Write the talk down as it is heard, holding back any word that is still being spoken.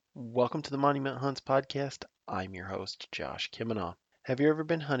Welcome to the Monument Hunts podcast. I'm your host, Josh Kimina. Have you ever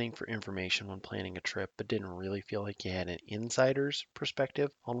been hunting for information when planning a trip but didn't really feel like you had an insider's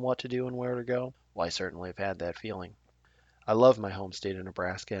perspective on what to do and where to go? Well, I certainly have had that feeling. I love my home state of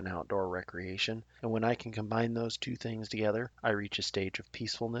Nebraska and outdoor recreation, and when I can combine those two things together, I reach a stage of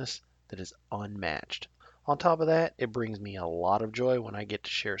peacefulness that is unmatched. On top of that, it brings me a lot of joy when I get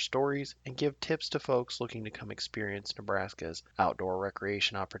to share stories and give tips to folks looking to come experience Nebraska's outdoor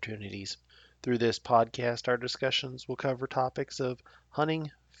recreation opportunities. Through this podcast, our discussions will cover topics of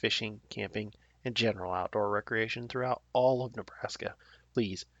hunting, fishing, camping, and general outdoor recreation throughout all of Nebraska.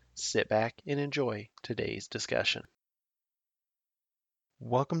 Please sit back and enjoy today's discussion.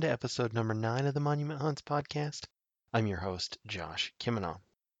 Welcome to episode number 9 of the Monument Hunts podcast. I'm your host, Josh Kimina.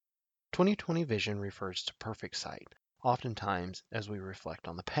 2020 vision refers to perfect sight, oftentimes as we reflect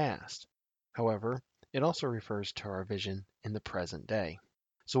on the past. However, it also refers to our vision in the present day.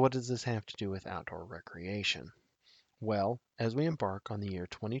 So, what does this have to do with outdoor recreation? Well, as we embark on the year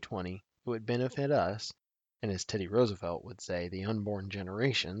 2020, it would benefit us, and as Teddy Roosevelt would say, the unborn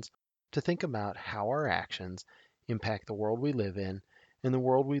generations, to think about how our actions impact the world we live in and the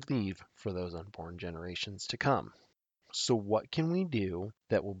world we leave for those unborn generations to come. So, what can we do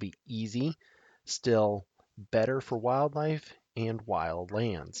that will be easy, still better for wildlife and wild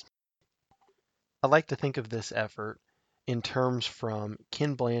lands? I like to think of this effort in terms from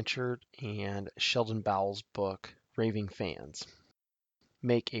Ken Blanchard and Sheldon Bowles' book, Raving Fans.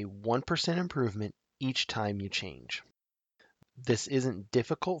 Make a 1% improvement each time you change. This isn't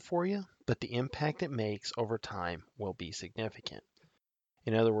difficult for you, but the impact it makes over time will be significant.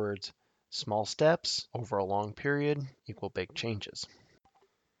 In other words, small steps over a long period equal big changes.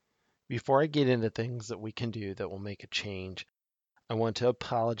 Before I get into things that we can do that will make a change, I want to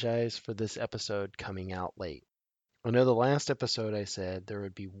apologize for this episode coming out late. I know the last episode I said there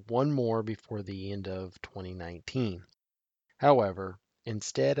would be one more before the end of 2019. However,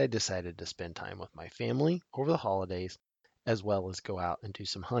 instead I decided to spend time with my family over the holidays as well as go out and do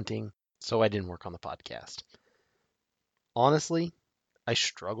some hunting, so I didn't work on the podcast. Honestly, I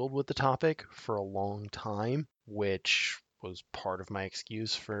struggled with the topic for a long time, which was part of my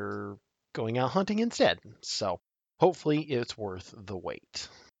excuse for going out hunting instead. So hopefully it's worth the wait.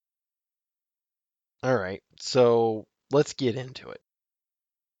 All right, so let's get into it.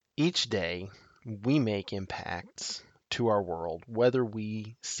 Each day we make impacts to our world, whether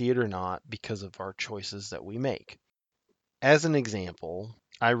we see it or not, because of our choices that we make. As an example,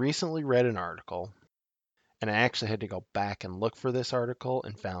 I recently read an article, and I actually had to go back and look for this article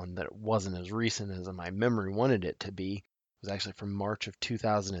and found that it wasn't as recent as my memory wanted it to be. It was actually from March of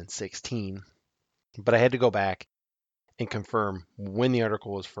 2016, but I had to go back and confirm when the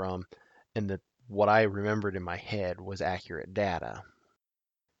article was from and that what I remembered in my head was accurate data.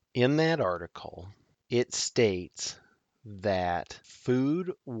 In that article, it states that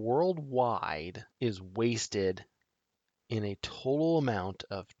food worldwide is wasted in a total amount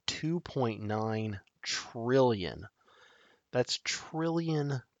of 2.9 trillion. That's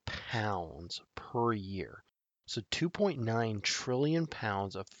trillion pounds per year. So 2.9 trillion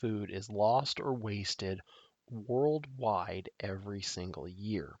pounds of food is lost or wasted worldwide every single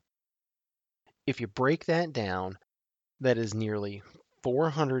year. If you break that down, that is nearly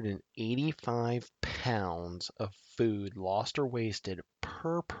 485 pounds of food lost or wasted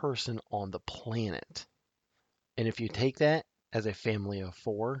per person on the planet. And if you take that as a family of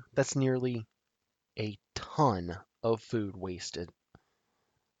 4, that's nearly a ton of food wasted.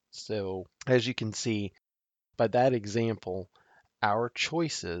 So, as you can see by that example, our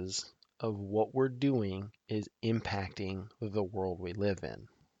choices of what we're doing is impacting the world we live in.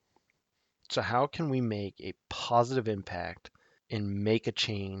 So, how can we make a positive impact and make a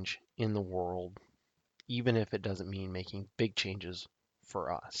change in the world, even if it doesn't mean making big changes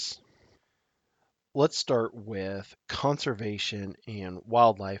for us? Let's start with conservation and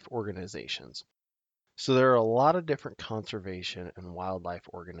wildlife organizations. So there are a lot of different conservation and wildlife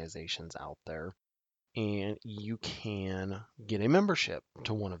organizations out there, and you can get a membership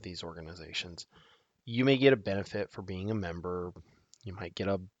to one of these organizations. You may get a benefit for being a member. You might get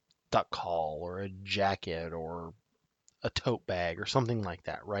a duck call or a jacket or a tote bag or something like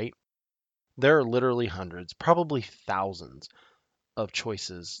that, right? There are literally hundreds, probably thousands of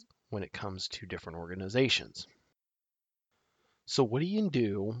choices when it comes to different organizations. So what do you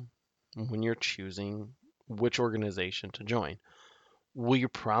do when you're choosing which organization to join? Well, you're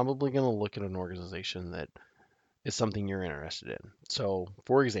probably going to look at an organization that is something you're interested in. So,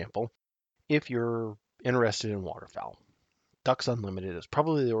 for example, if you're interested in waterfowl, Ducks Unlimited is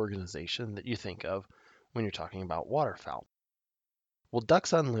probably the organization that you think of when you're talking about waterfowl. Well,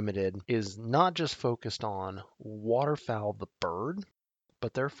 Ducks Unlimited is not just focused on waterfowl the bird,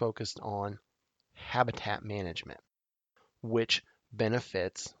 but they're focused on habitat management, which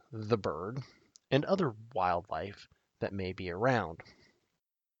benefits the bird and other wildlife that may be around.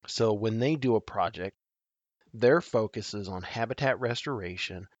 So when they do a project, their focus is on habitat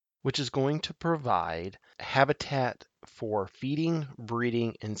restoration, which is going to provide habitat for feeding,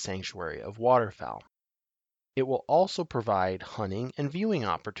 breeding, and sanctuary of waterfowl. It will also provide hunting and viewing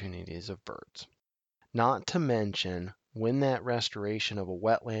opportunities of birds. Not to mention, when that restoration of a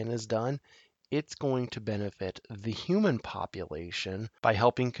wetland is done, it's going to benefit the human population by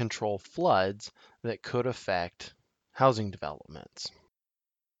helping control floods that could affect housing developments.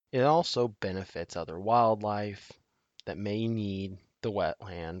 It also benefits other wildlife that may need the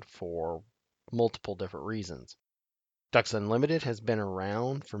wetland for multiple different reasons. Ducks Unlimited has been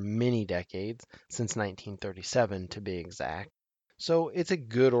around for many decades, since 1937 to be exact. So it's a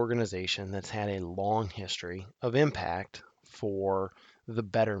good organization that's had a long history of impact for the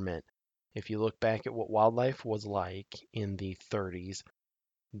betterment. If you look back at what wildlife was like in the 30s,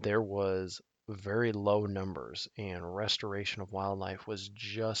 there was very low numbers and restoration of wildlife was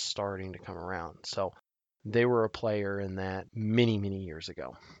just starting to come around. So they were a player in that many, many years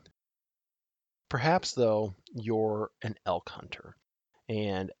ago. Perhaps, though, you're an elk hunter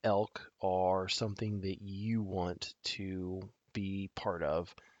and elk are something that you want to be part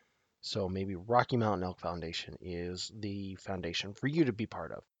of. So maybe Rocky Mountain Elk Foundation is the foundation for you to be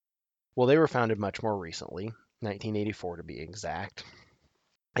part of. Well, they were founded much more recently, 1984 to be exact,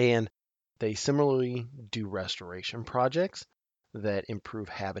 and they similarly do restoration projects that improve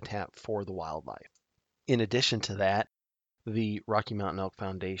habitat for the wildlife. In addition to that, the Rocky Mountain Elk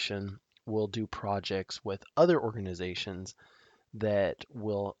Foundation will do projects with other organizations that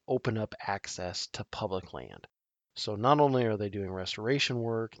will open up access to public land. So not only are they doing restoration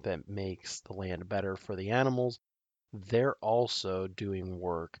work that makes the land better for the animals, they're also doing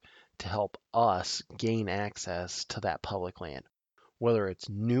work to help us gain access to that public land, whether it's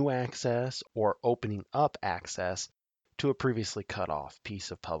new access or opening up access to a previously cut off piece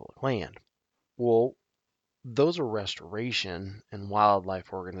of public land. Well, those are restoration and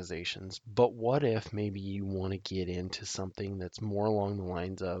wildlife organizations, but what if maybe you want to get into something that's more along the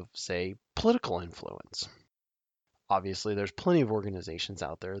lines of, say, political influence? Obviously, there's plenty of organizations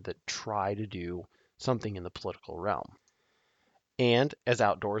out there that try to do something in the political realm. And as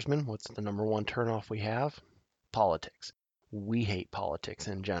outdoorsmen, what's the number one turnoff we have? Politics. We hate politics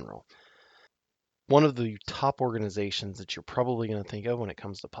in general. One of the top organizations that you're probably going to think of when it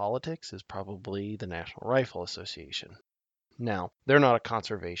comes to politics is probably the National Rifle Association. Now, they're not a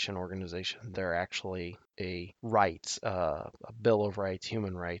conservation organization. They're actually a Bill of Rights,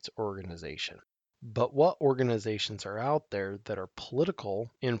 human rights organization. But what organizations are out there that are political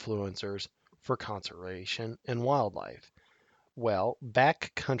influencers for conservation and wildlife? Well,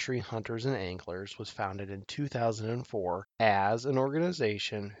 Backcountry Hunters and Anglers was founded in 2004 as an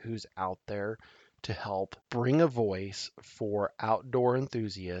organization who's out there to help bring a voice for outdoor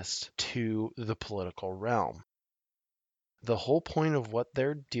enthusiasts to the political realm. The whole point of what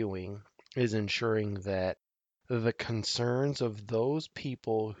they're doing is ensuring that the concerns of those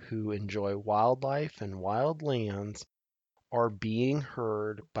people who enjoy wildlife and wild lands are being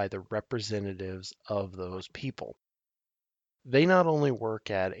heard by the representatives of those people. They not only work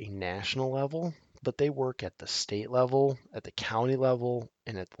at a national level, but they work at the state level, at the county level,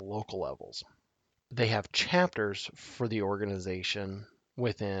 and at the local levels. They have chapters for the organization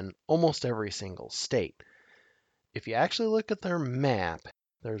within almost every single state. If you actually look at their map,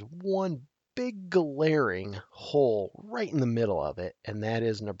 there's one big glaring hole right in the middle of it, and that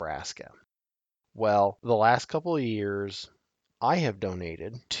is Nebraska. Well, the last couple of years, I have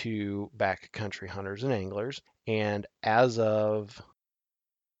donated to Backcountry Hunters and Anglers, and as of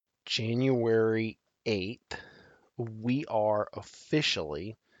January 8th, we are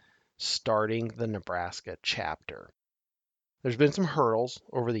officially starting the Nebraska chapter. There's been some hurdles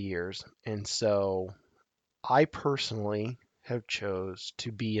over the years, and so I personally have chose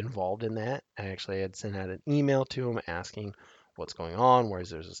to be involved in that. I actually had sent out an email to them asking what's going on, where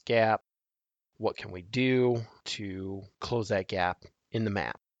there's this gap, what can we do to close that gap in the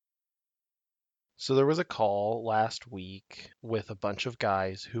map. So there was a call last week with a bunch of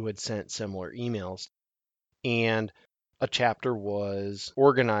guys who had sent similar emails, and a chapter was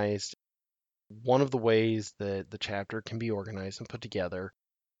organized. One of the ways that the chapter can be organized and put together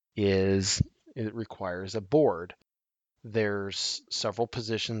is it requires a board. There's several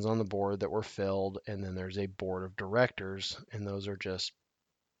positions on the board that were filled, and then there's a board of directors, and those are just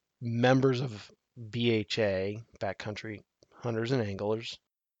members of BHA, Backcountry hunters and anglers.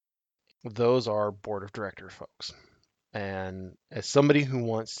 Those are board of director folks. And as somebody who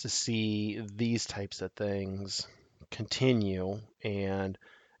wants to see these types of things continue and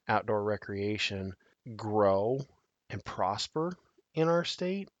outdoor recreation grow and prosper in our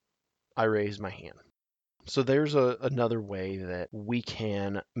state, I raise my hand. So there's another way that we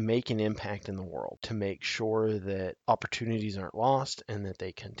can make an impact in the world to make sure that opportunities aren't lost and that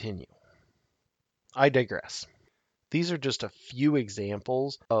they continue. I digress. These are just a few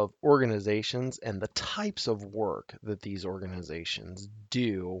examples of organizations and the types of work that these organizations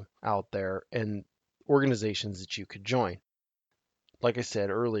do out there and organizations that you could join. Like I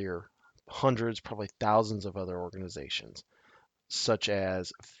said earlier, hundreds, probably thousands of other organizations, such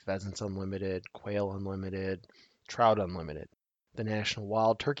as Pheasants Unlimited, Quail Unlimited, Trout Unlimited, the National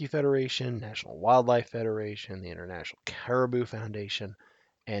Wild Turkey Federation, National Wildlife Federation, the International Caribou Foundation,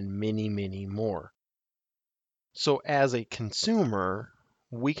 and many, many more. So as a consumer,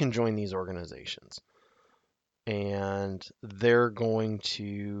 we can join these organizations and they're going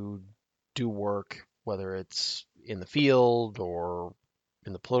to do work, whether it's in the field or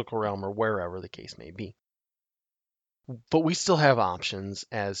in the political realm or wherever the case may be. But we still have options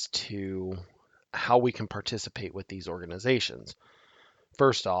as to how we can participate with these organizations.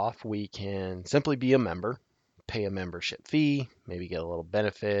 First off, we can simply be a member, pay a membership fee, maybe get a little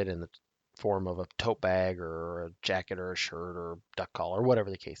benefit in the form of a tote bag or a jacket or a shirt or duck call or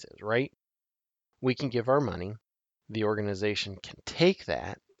whatever the case is, right? We can give our money. The organization can take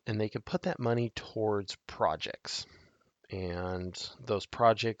that and they can put that money towards projects. And those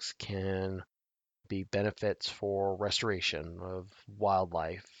projects can be benefits for restoration of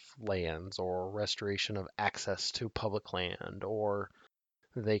wildlife lands or restoration of access to public land, or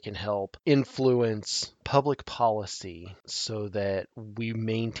they can help influence public policy so that we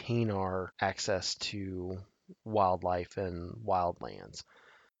maintain our access to wildlife and wildlands.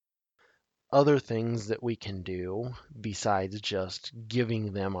 Other things that we can do besides just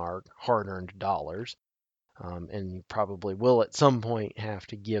giving them our hard-earned dollars, and you probably will at some point have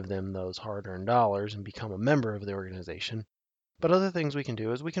to give them those hard-earned dollars and become a member of the organization. But other things we can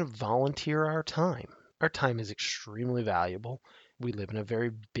do is we can volunteer our time. Our time is extremely valuable. We live in a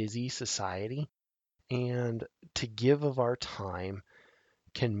very busy society, and to give of our time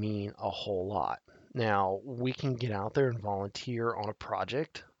can mean a whole lot. Now, we can get out there and volunteer on a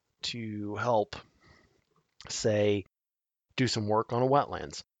project to help, say, do some work on a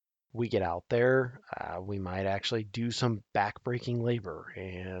wetlands. We get out there, we might actually do some backbreaking labor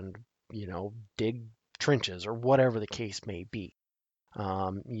and, dig trenches or whatever the case may be.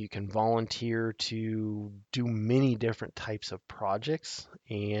 You can volunteer to do many different types of projects,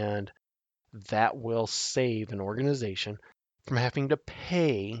 and that will save an organization from having to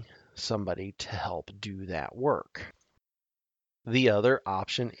pay somebody to help do that work. The other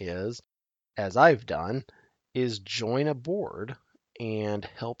option is, as I've done, is join a board and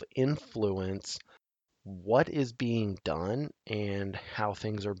help influence what is being done and how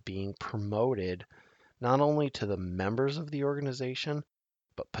things are being promoted, not only to the members of the organization,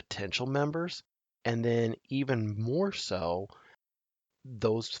 but potential members, and then even more so,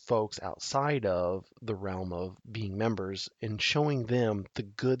 those folks outside of the realm of being members and showing them the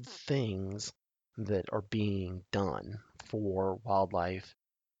good things that are being done for wildlife,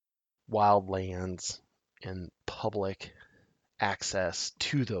 wildlands, and public access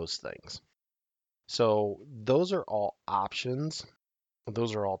to those things. So those are all options.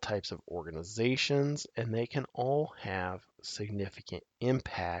 Those are all types of organizations, and they can all have significant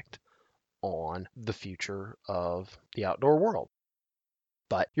impact on the future of the outdoor world.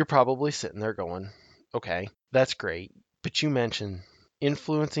 But you're probably sitting there going, okay, that's great. But you mentioned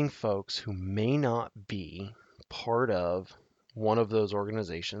influencing folks who may not be part of one of those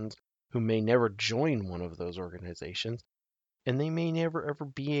organizations, who may never join one of those organizations, and they may never ever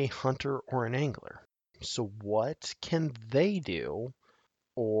be a hunter or an angler. So, what can they do,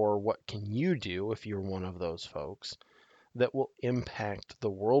 or what can you do if you're one of those folks that will impact the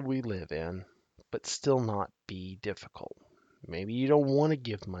world we live in, but still not be difficult? Maybe you don't want to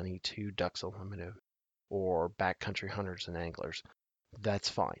give money to Ducks Unlimited or Backcountry Hunters and Anglers. That's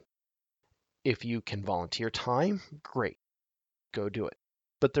fine. If you can volunteer time, great, go do it.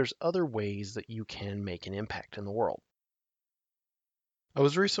 But there's other ways that you can make an impact in the world. I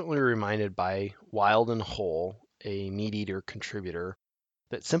was recently reminded by Wild and Whole, a meat eater contributor,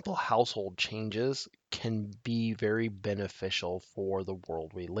 that simple household changes can be very beneficial for the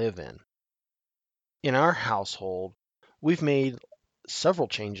world we live in. In our household, we've made several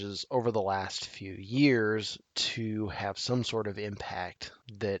changes over the last few years to have some sort of impact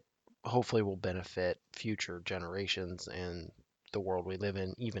that hopefully will benefit future generations and the world we live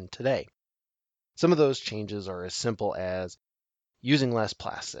in even today. Some of those changes are as simple as using less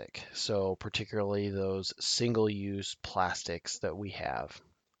plastic. So, particularly those single use plastics that we have.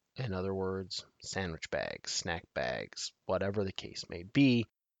 In other words, sandwich bags, snack bags, whatever the case may be.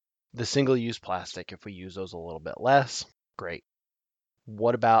 The single use plastic, if we use those a little bit less, great.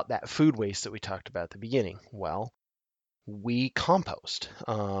 What about that food waste that we talked about at the beginning? Well, we compost.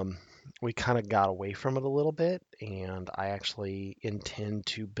 We kind of got away from it a little bit, and I actually intend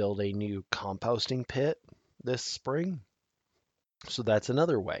to build a new composting pit this spring. So that's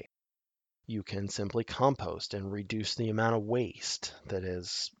another way. You can simply compost and reduce the amount of waste that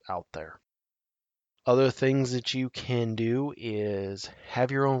is out there. Other things that you can do is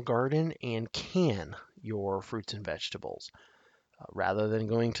have your own garden and can your fruits and vegetables. Rather than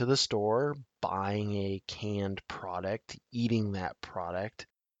going to the store, buying a canned product, eating that product,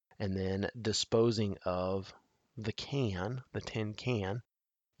 and then disposing of the can, the tin can,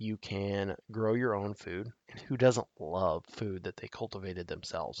 you can grow your own food. And who doesn't love food that they cultivated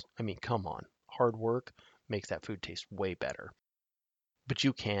themselves? I mean, come on. Hard work makes that food taste way better. But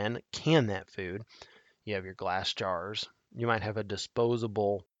you can that food. You have your glass jars. You might have a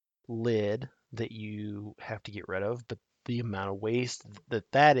disposable lid that you have to get rid of, but the amount of waste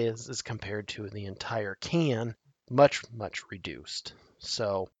that is compared to the entire can, much, much reduced.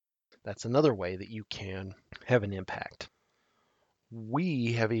 So that's another way that you can have an impact.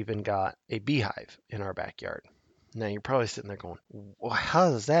 We have even got a beehive in our backyard. Now you're probably sitting there going, well, how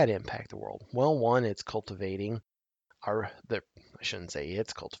does that impact the world? Well, one, it's cultivating I shouldn't say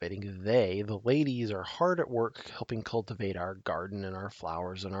it's cultivating, the ladies are hard at work helping cultivate our garden and our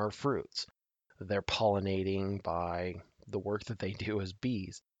flowers and our fruits. They're pollinating by the work that they do as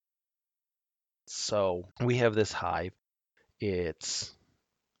bees. So we have this hive. It's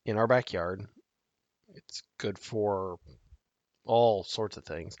in our backyard. It's good for all sorts of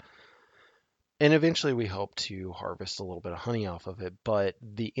things. And eventually we hope to harvest a little bit of honey off of it. But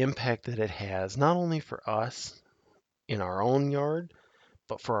the impact that it has, not only for us in our own yard,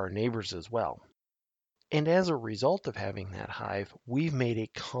 but for our neighbors as well. And as a result of having that hive, we've made a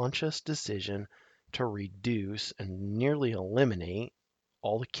conscious decision to reduce and nearly eliminate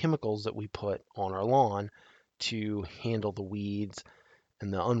all the chemicals that we put on our lawn to handle the weeds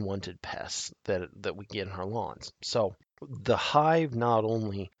and the unwanted pests that we get in our lawns. So the hive not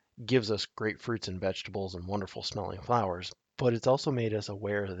only gives us great fruits and vegetables and wonderful smelling flowers, but it's also made us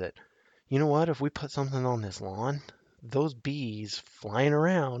aware that, you know what, if we put something on this lawn, those bees flying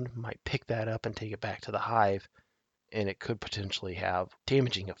around might pick that up and take it back to the hive, and it could potentially have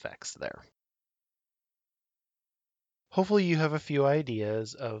damaging effects there. Hopefully, you have a few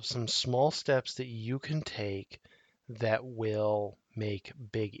ideas of some small steps that you can take that will make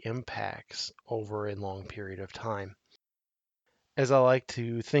big impacts over a long period of time. As I like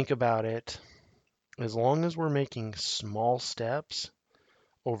to think about it, as long as we're making small steps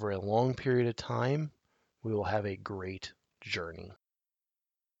over a long period of time, we will have a great journey.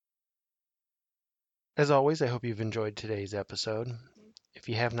 As always, I hope you've enjoyed today's episode. If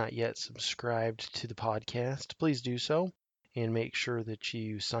you have not yet subscribed to the podcast, please do so and make sure that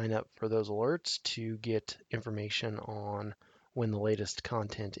you sign up for those alerts to get information on when the latest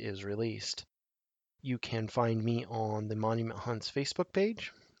content is released. You can find me on the Monument Hunts Facebook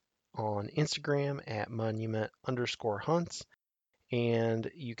page, on Instagram at monument_hunts, and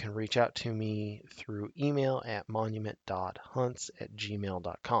you can reach out to me through email at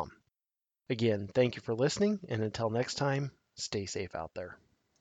monument.hunts@gmail.com. Again, thank you for listening, and until next time, stay safe out there.